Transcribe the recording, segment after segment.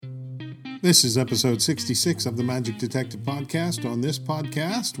This is episode 66 of the Magic Detective Podcast. On this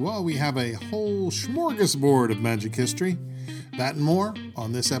podcast, well, we have a whole smorgasbord of magic history. That and more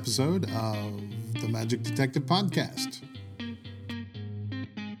on this episode of the Magic Detective Podcast.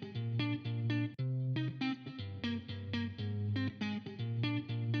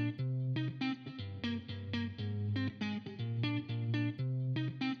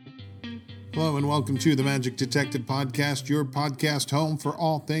 Hello and welcome to the Magic Detective Podcast, your podcast home for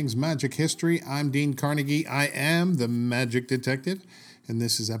all things magic history. I'm Dean Carnegie. I am the Magic Detective, and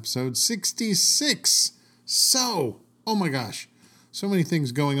this is episode 66. So, oh my gosh, so many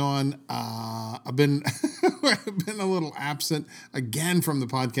things going on. I've been I've been a little absent again from the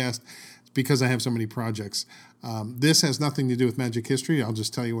podcast because I have so many projects. This has nothing to do with magic history. I'll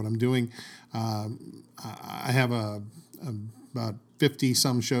just tell you what I'm doing. I have about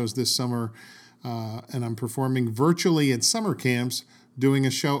 50-some shows this summer, and I'm performing virtually at summer camps doing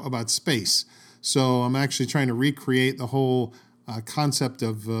a show about space. So I'm actually trying to recreate the whole concept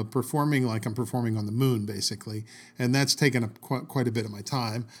of performing like I'm performing on the moon, basically. And that's taken up quite a bit of my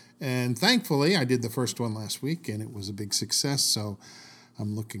time. And thankfully, I did the first one last week, and it was a big success. So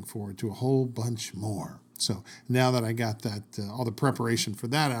I'm looking forward to a whole bunch more. So now that I got that, all the preparation for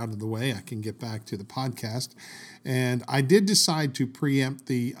that out of the way, I can get back to the podcast. And I did decide to preempt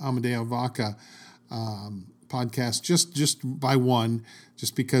the Amadeo Vaca podcast just by one,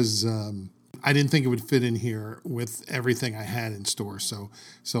 just because I didn't think it would fit in here with everything I had in store. So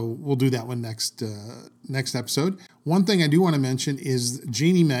we'll do that one next episode. One thing I do want to mention is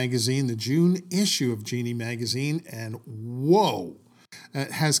Genie Magazine, the June issue of Genie Magazine, and whoa!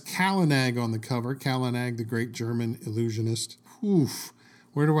 It has Kalanag on the cover. Kalanag, the great German illusionist. Oof,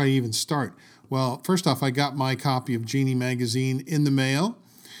 where do I even start? Well, first off, I got my copy of Genie Magazine in the mail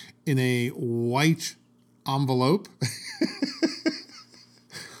in a white envelope,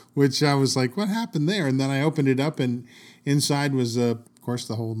 which I was like, what happened there? And then I opened it up, and inside was, of course,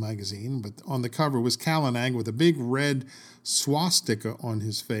 the whole magazine. But on the cover was Kalanag with a big red swastika on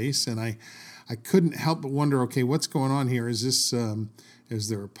his face. And I couldn't help but wonder, okay, what's going on here? Is this... Is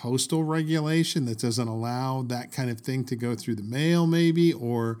there a postal regulation that doesn't allow that kind of thing to go through the mail, maybe?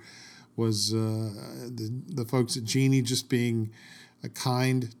 Or was the folks at Genie just being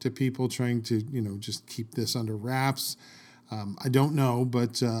kind to people, trying to, just keep this under wraps? I don't know,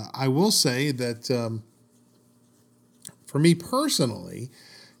 but I will say that for me personally,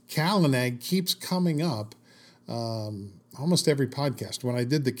 Kalanag keeps coming up almost every podcast. When I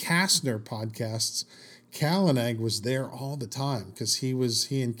did the Kastner podcasts, Kalanag was there all the time because he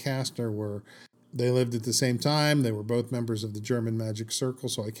and Kastner they lived at the same time. They were both members of the German Magic Circle,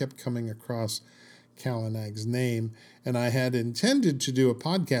 so I kept coming across Kalanag's name. And I had intended to do a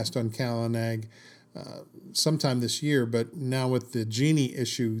podcast on Kalanag sometime this year, but now with the Genie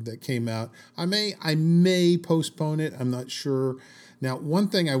issue that came out, I may postpone it. I'm not sure. Now, one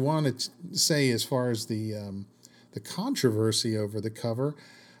thing I wanted to say as far as the controversy over the cover,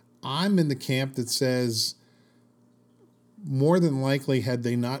 I'm in the camp that says more than likely, had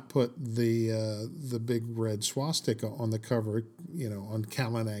they not put the big red swastika on the cover, on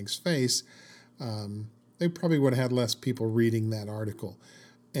Kalanag's face, they probably would have had less people reading that article.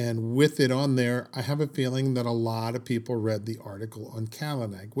 And with it on there, I have a feeling that a lot of people read the article on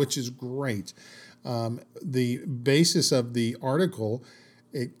Kalanag, which is great. The basis of the article,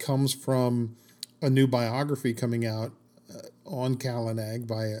 it comes from a new biography coming out on Kalanag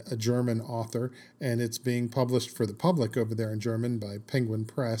by a German author, and it's being published for the public over there in German by Penguin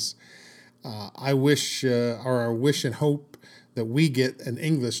Press. I wish and hope that we get an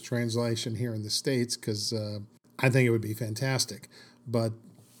English translation here in the States, because I think it would be fantastic. But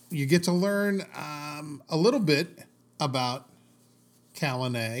you get to learn a little bit about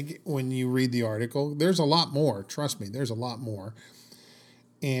Kalanag when you read the article. There's a lot more. Trust me, there's a lot more.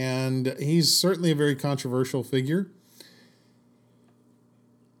 And he's certainly a very controversial figure.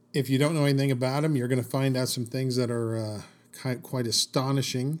 If you don't know anything about him, you're going to find out some things that are quite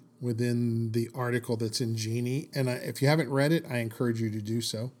astonishing within the article that's in Genie. And if you haven't read it, I encourage you to do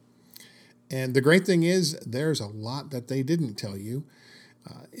so. And the great thing is, there's a lot that they didn't tell you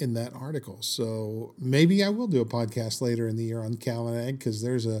in that article. So maybe I will do a podcast later in the year on Kalanag, because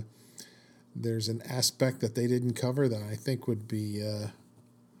there's an aspect that they didn't cover that I think would be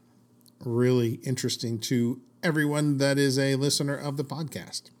really interesting to everyone that is a listener of the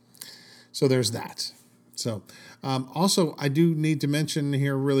podcast. So there's that. So also, I do need to mention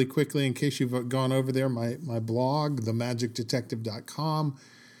here really quickly, in case you've gone over there, my blog, themagicdetective.com,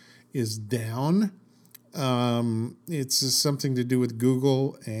 is down. It's something to do with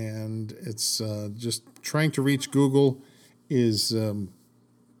Google, and it's just trying to reach Google is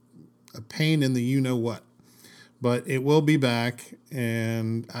a pain in the you-know-what. But it will be back,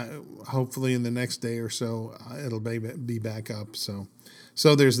 and hopefully in the next day or so, it'll be back up. So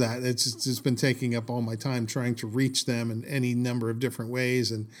there's that. It's been taking up all my time trying to reach them in any number of different ways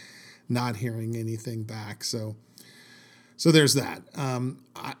and not hearing anything back. So there's that.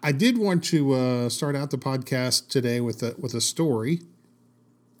 I did want to start out the podcast today with a story,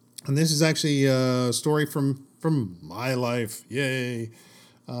 and this is actually a story from my life. Yay!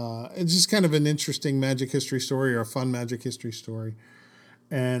 It's just kind of an interesting magic history story, or a fun magic history story.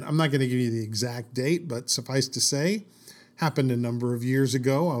 And I'm not going to give you the exact date, but suffice to say, happened a number of years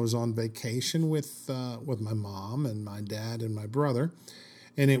ago. I was on vacation with my mom and my dad and my brother,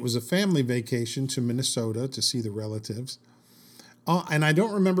 and it was a family vacation to Minnesota to see the relatives. And I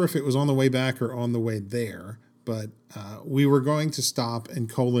don't remember if it was on the way back or on the way there, but we were going to stop in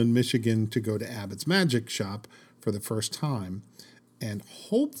Colon, Michigan to go to Abbott's Magic Shop for the first time, and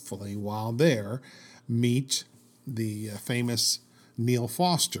hopefully while there meet the famous Neil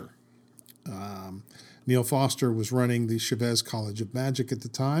Foster. Neil Foster was running the Chavez College of Magic at the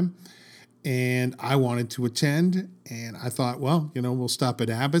time, and I wanted to attend, and I thought, well, we'll stop at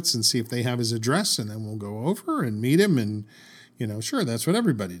Abbott's and see if they have his address, and then we'll go over and meet him, and, sure, that's what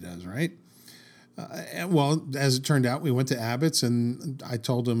everybody does, right? Well, as it turned out, we went to Abbott's, and I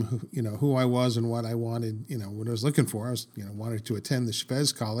told him, who I was and what I wanted, what I was looking for. I was, wanted to attend the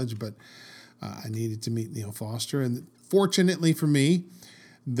Chavez College, but I needed to meet Neil Foster. And fortunately for me,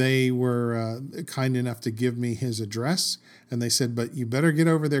 they were kind enough to give me his address, and they said, but you better get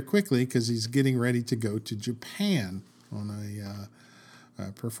over there quickly because he's getting ready to go to Japan on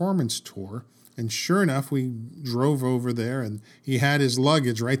a performance tour. And sure enough, we drove over there, and he had his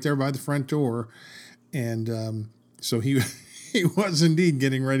luggage right there by the front door. And so he was indeed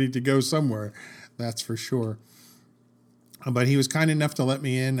getting ready to go somewhere, that's for sure. But he was kind enough to let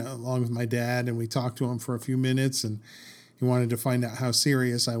me in along with my dad, and we talked to him for a few minutes, and he wanted to find out how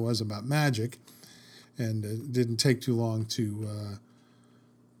serious I was about magic. And it didn't take too long to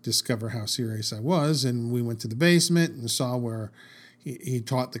discover how serious I was. And we went to the basement and saw where he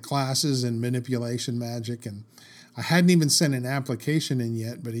taught the classes in manipulation magic, and I hadn't even sent an application in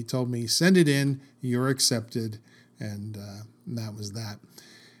yet, but he told me, send it in, you're accepted, and that was that.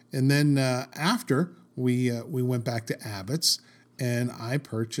 And then after, we went back to Abbott's, and I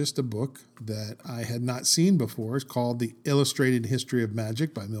purchased a book that I had not seen before. It's called The Illustrated History of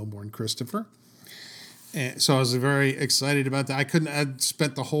Magic by Milbourne Christopher. And so I was very excited about that. I'd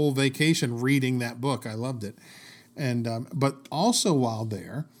spent the whole vacation reading that book. I loved it. And but also while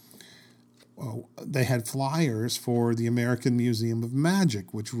there, they had flyers for the American Museum of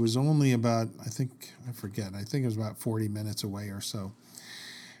Magic, which was only about, I think it was about 40 minutes away or so.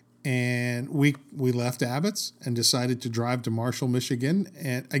 And we left Abbott's and decided to drive to Marshall, Michigan,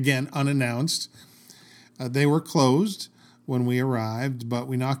 and again, unannounced. They were closed when we arrived, but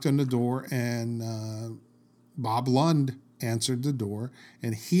we knocked on the door, and Bob Lund answered the door,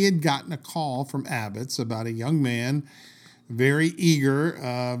 and he had gotten a call from Abbott's about a young man, very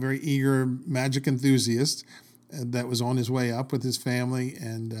eager magic enthusiast that was on his way up with his family.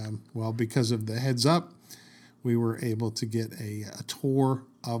 And because of the heads up, we were able to get a tour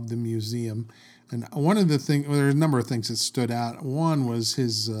of the museum. And one of the things, there were a number of things that stood out. One was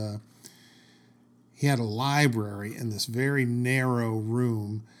he had a library in this very narrow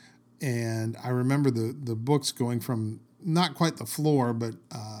room, and I remember the books going from not quite the floor, but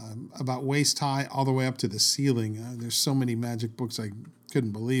about waist high all the way up to the ceiling. There's so many magic books, I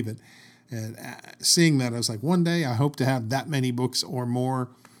couldn't believe it. And seeing that, I was like, one day I hope to have that many books or more.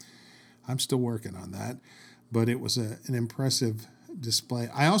 I'm still working on that, but it was an impressive display.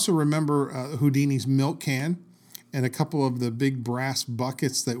 I also remember Houdini's milk can and a couple of the big brass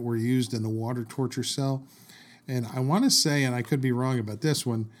buckets that were used in the water torture cell. And I want to say, and I could be wrong about this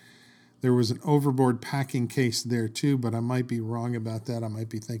one, there was an overboard packing case there too, but I might be wrong about that. I might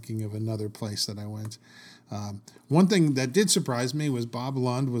be thinking of another place that I went. One thing that did surprise me was Bob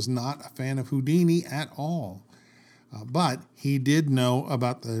Lund was not a fan of Houdini at all. But he did know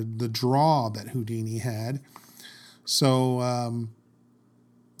about the draw that Houdini had. So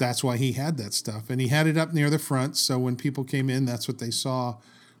that's why he had that stuff. And he had it up near the front, so when people came in, that's what they saw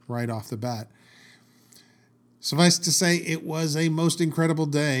right off the bat. Suffice to say, it was a most incredible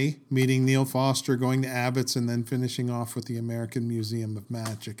day, meeting Neil Foster, going to Abbott's, and then finishing off with the American Museum of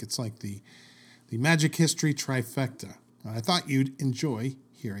Magic. It's like the magic history trifecta. I thought you'd enjoy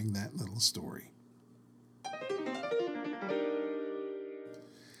hearing that little story.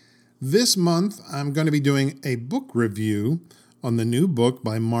 This month, I'm going to be doing a book review on the new book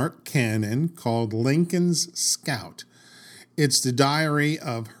by Mark Cannon called Lincoln's Scout. It's the diary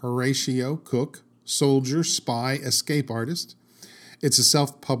of Horatio Cooke, soldier, spy, escape artist. It's a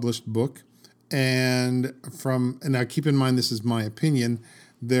self-published book. And now keep in mind, this is my opinion.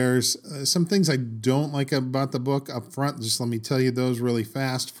 There's some things I don't like about the book up front. Just let me tell you those really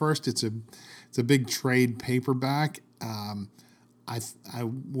fast. First, it's a big trade paperback. I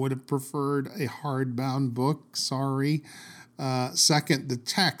would have preferred a hardbound book. Sorry. Second, the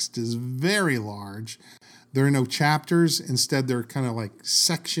text is very large. There are no chapters. Instead, they're kind of like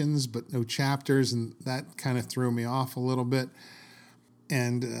sections, but no chapters, and that kind of threw me off a little bit.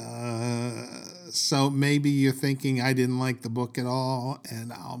 And so maybe you're thinking I didn't like the book at all,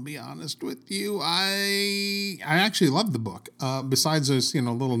 and I'll be honest with you, I actually loved the book. Besides those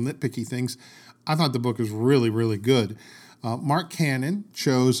little nitpicky things, I thought the book was really, really good. Mark Cannon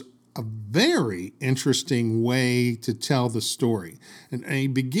chose a very interesting way to tell the story, and he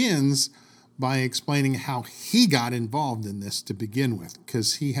begins by explaining how he got involved in this to begin with,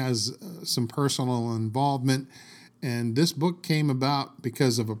 because he has some personal involvement. And this book came about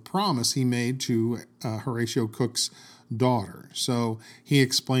because of a promise he made to Horatio Cooke's daughter. So he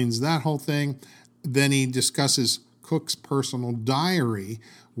explains that whole thing. Then he discusses Cooke's personal diary,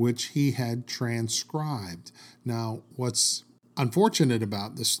 which he had transcribed. Now, what's unfortunate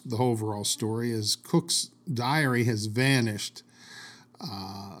about the whole overall story is Cooke's diary has vanished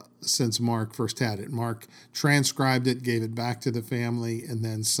since Mark first had it. Mark transcribed it, gave it back to the family, and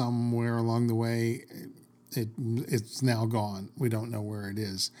then somewhere along the way, it's now gone. We don't know where it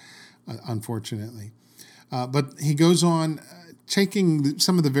is, unfortunately. But he goes on taking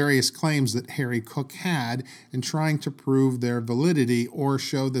some of the various claims that Harry Cooke had and trying to prove their validity or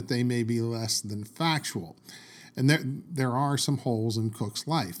show that they may be less than factual. And there are some holes in Cooke's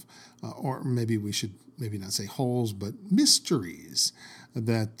life, or maybe we should maybe not say holes, but mysteries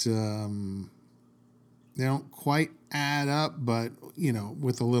that they don't quite add up, but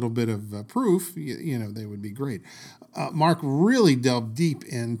with a little bit of proof, they would be great. Mark really delved deep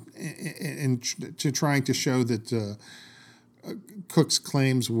into trying to show that Cooke's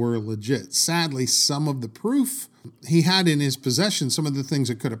claims were legit. Sadly, some of the proof he had in his possession, some of the things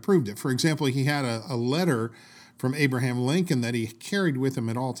that could have proved it. For example, he had a letter from Abraham Lincoln that he carried with him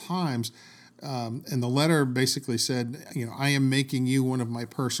at all times. And the letter basically said, I am making you one of my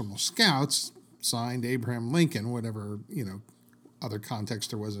personal scouts, signed Abraham Lincoln, whatever, other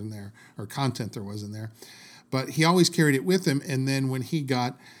context there was in there, or content there was in there. But he always carried it with him, and then when he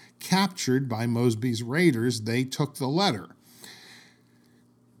got captured by Mosby's raiders, they took the letter.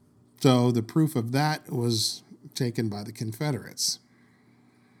 So the proof of that was taken by the Confederates.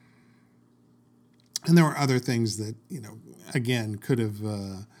 And there were other things that, again, could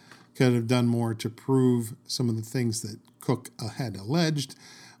have done more to prove some of the things that Cooke had alleged.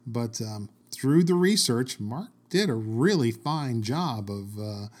 But through the research, Mark did a really fine job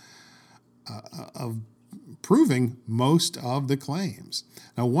of proving most of the claims.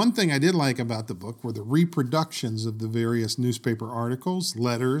 Now, one thing I did like about the book were the reproductions of the various newspaper articles,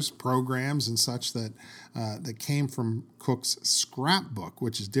 letters, programs, and such that came from Cooke's scrapbook,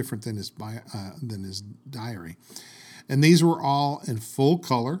 which is different than his diary. And these were all in full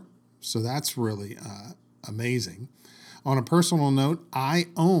color, so that's really amazing. On a personal note, I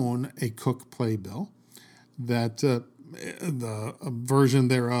own a Cooke playbill that the version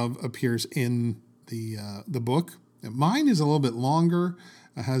thereof appears in the book. Mine is a little bit longer.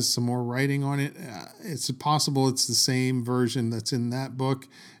 It has some more writing on it. It's possible it's the same version that's in that book.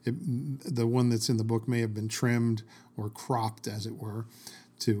 The one that's in the book may have been trimmed or cropped, as it were,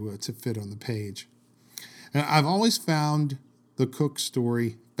 to fit on the page. And I've always found the Cooke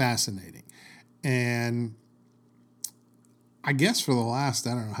story fascinating. And I guess for the last,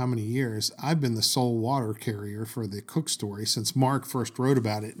 I don't know how many years, I've been the sole water carrier for the Cooke story since Mark first wrote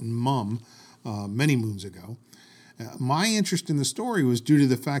about it in Mum many moons ago. My interest in the story was due to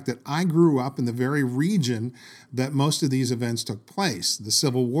the fact that I grew up in the very region that most of these events took place, the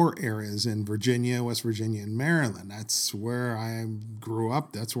Civil War areas in Virginia, West Virginia, and Maryland. That's where I grew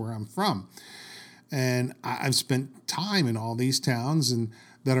up. That's where I'm from. And I've spent time in all these towns and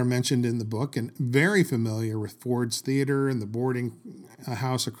that are mentioned in the book, and very familiar with Ford's Theater and the boarding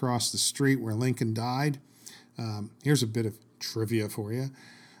house across the street where Lincoln died. Here's a bit of trivia for you.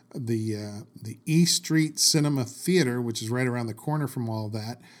 The E Street Cinema Theater, which is right around the corner from all of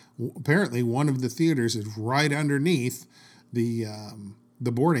that, apparently one of the theaters is right underneath the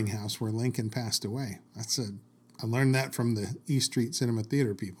boarding house where Lincoln passed away. I learned that from the E Street Cinema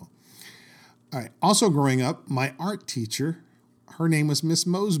Theater people. All right. Also growing up, my art teacher, her name was Miss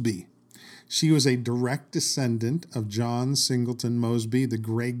Mosby. She was a direct descendant of John Singleton Mosby, the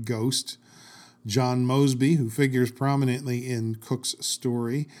gray ghost John Mosby, who figures prominently in Cooke's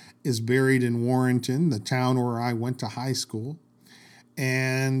story, is buried in Warrenton, the town where I went to high school.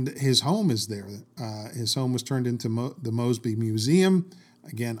 And his home is there. His home was turned into the Mosby Museum,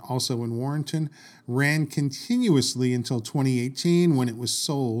 again, also in Warrenton. Ran continuously until 2018 when it was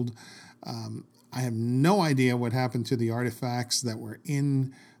sold. I have no idea what happened to the artifacts that were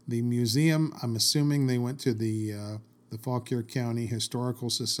in the museum. I'm assuming they went to the Fauquier County Historical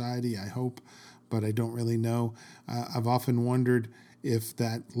Society, I hope, but I don't really know. I've often wondered if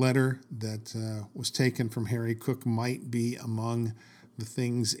that letter that was taken from Harry Cooke might be among the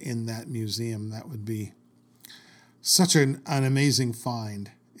things in that museum. That would be such an amazing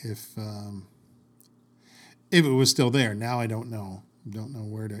find if it was still there. Now I don't know. Don't know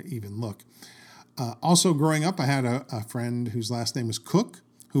where to even look. Also, growing up, I had a friend whose last name was Cooke,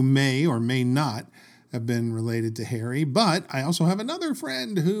 who may or may not have been related to Harry. But I also have another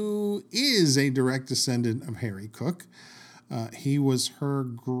friend who is a direct descendant of Harry Cooke. He was her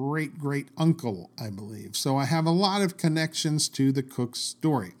great-great-uncle, I believe. So I have a lot of connections to the Cooke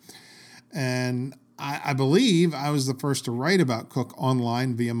story. And I believe I was the first to write about Cooke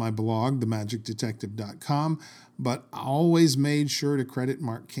online via my blog, themagicdetective.com, but I always made sure to credit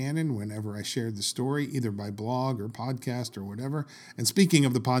Mark Cannon whenever I shared the story, either by blog or podcast or whatever. And speaking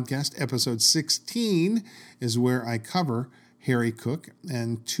of the podcast, episode 16 is where I cover Harry Cooke.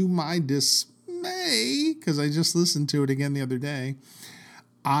 And to my dismay, because I just listened to it again the other day,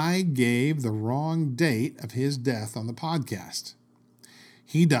 I gave the wrong date of his death on the podcast.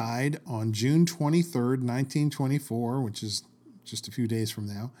 He died on June 23rd, 1924, which is just a few days from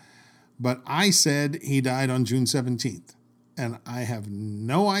now. But I said he died on June 17th. And I have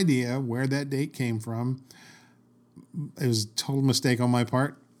no idea where that date came from. It was a total mistake on my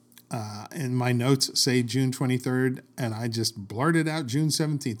part. And my notes say June 23rd, and I just blurted out June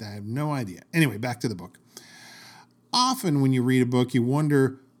 17th. I have no idea. Anyway, back to the book. Often when you read a book, you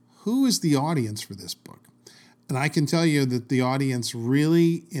wonder, who is the audience for this book? And I can tell you that the audience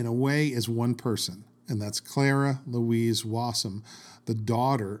really, in a way, is one person, and that's Clara Louise Wassum, the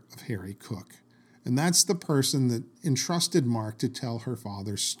daughter of Harry Cooke. And that's the person that entrusted Mark to tell her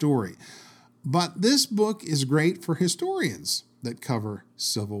father's story. But this book is great for historians that cover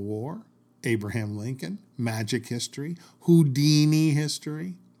Civil War, Abraham Lincoln, magic history, Houdini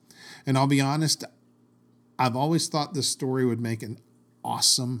history. And I'll be honest, I've always thought this story would make an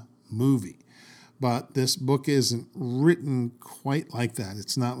awesome movie. But this book isn't written quite like that.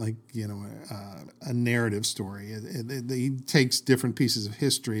 It's not like, a narrative story. It takes different pieces of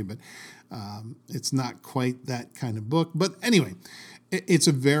history, but it's not quite that kind of book. But anyway, it's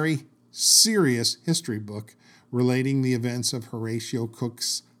a very serious history book relating the events of Horatio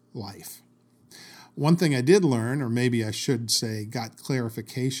Cooke's life. One thing I did learn, or maybe I should say got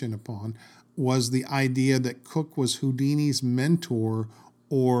clarification upon, was the idea that Cooke was Houdini's mentor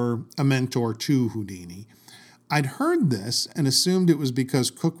or a mentor to Houdini. I'd heard this and assumed it was because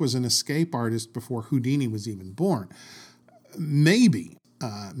Cooke was an escape artist before Houdini was even born. Maybe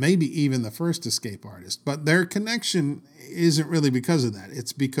even the first escape artist. But their connection isn't really because of that.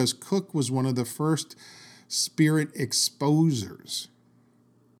 It's because Cooke was one of the first spirit exposers.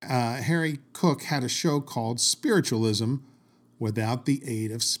 Harry Cooke had a show called Spiritualism Without the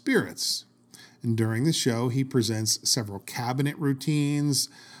Aid of Spirits. And during the show, he presents several cabinet routines,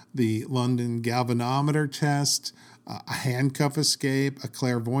 the London galvanometer test, a handcuff escape, a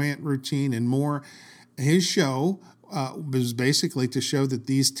clairvoyant routine, and more. His show was basically to show that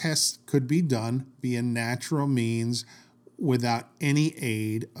these tests could be done via natural means without any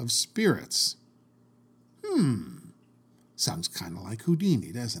aid of spirits. Sounds kind of like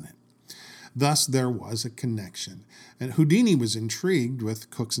Houdini, doesn't it? Thus, there was a connection. And Houdini was intrigued with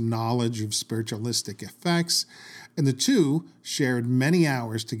Cooke's knowledge of spiritualistic effects, and the two shared many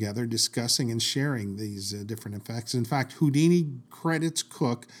hours together discussing and sharing these different effects. In fact, Houdini credits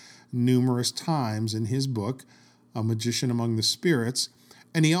Cooke numerous times in his book, A Magician Among the Spirits,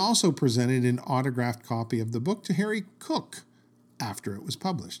 and he also presented an autographed copy of the book to Harry Cooke after it was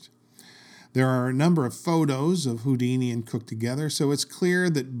published. There are a number of photos of Houdini and Cooke together, so it's clear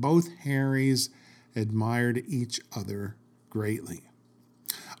that both Harrys admired each other greatly.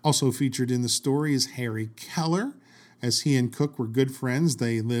 Also featured in the story is Harry Keller. As he and Cooke were good friends,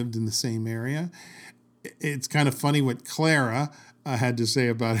 they lived in the same area. It's kind of funny what Clara had to say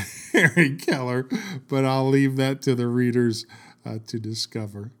about Harry Keller, but I'll leave that to the readers to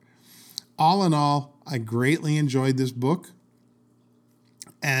discover. All in all, I greatly enjoyed this book.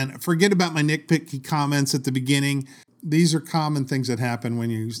 And forget about my nitpicky comments at the beginning. These are common things that happen when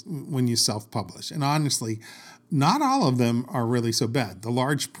you self-publish. And honestly, not all of them are really so bad. The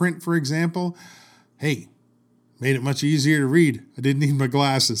large print, for example, hey, made it much easier to read. I didn't need my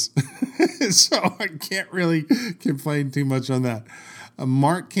glasses. So I can't really complain too much on that.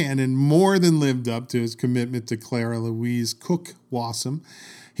 Mark Cannon more than lived up to his commitment to Clara Louise Cooke Wassam.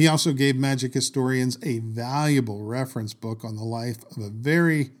 He also gave magic historians a valuable reference book on the life of a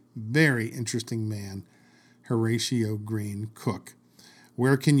very, very interesting man, Horatio Green Cooke.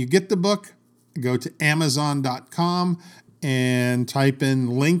 Where can you get the book? Go to Amazon.com and type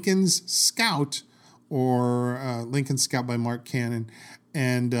in Lincoln's Scout or Lincoln's Scout by Mark Cannon,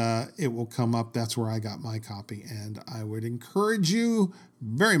 and it will come up. That's where I got my copy, and I would encourage you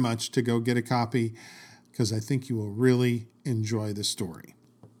very much to go get a copy because I think you will really enjoy the story.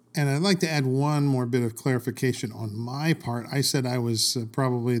 And I'd like to add one more bit of clarification on my part. I said I was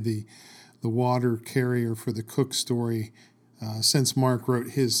probably the water carrier for the Cooke story since Mark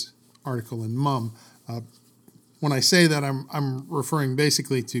wrote his article in Mum. When I say that, I'm referring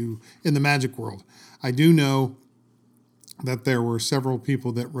basically to in the magic world. I do know that there were several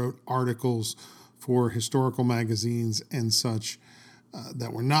people that wrote articles for historical magazines and such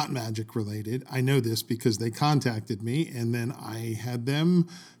that were not magic related. I know this because they contacted me, and then I had them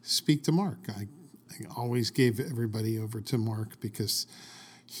speak to Mark. I always gave everybody over to Mark because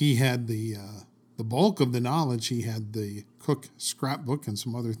he had the bulk of the knowledge. He had the Cooke scrapbook and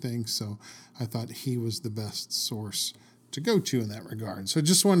some other things, so I thought he was the best source to go to in that regard. So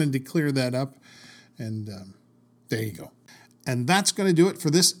just wanted to clear that up, and there you go. And that's going to do it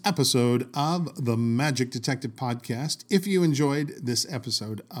for this episode of the Magic Detective Podcast. If you enjoyed this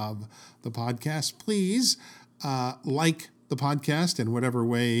episode of the podcast, please like the podcast in whatever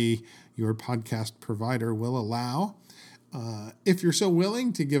way your podcast provider will allow. If you're so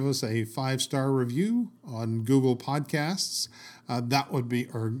willing to give us a 5-star review on Google Podcasts, that would be,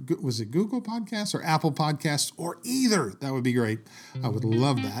 or was it Google Podcasts or Apple Podcasts or either? That would be great. I would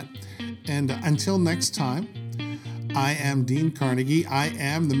love that. And until next time, I am Dean Carnegie. I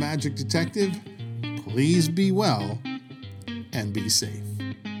am the Magic Detective. Please be well and be safe.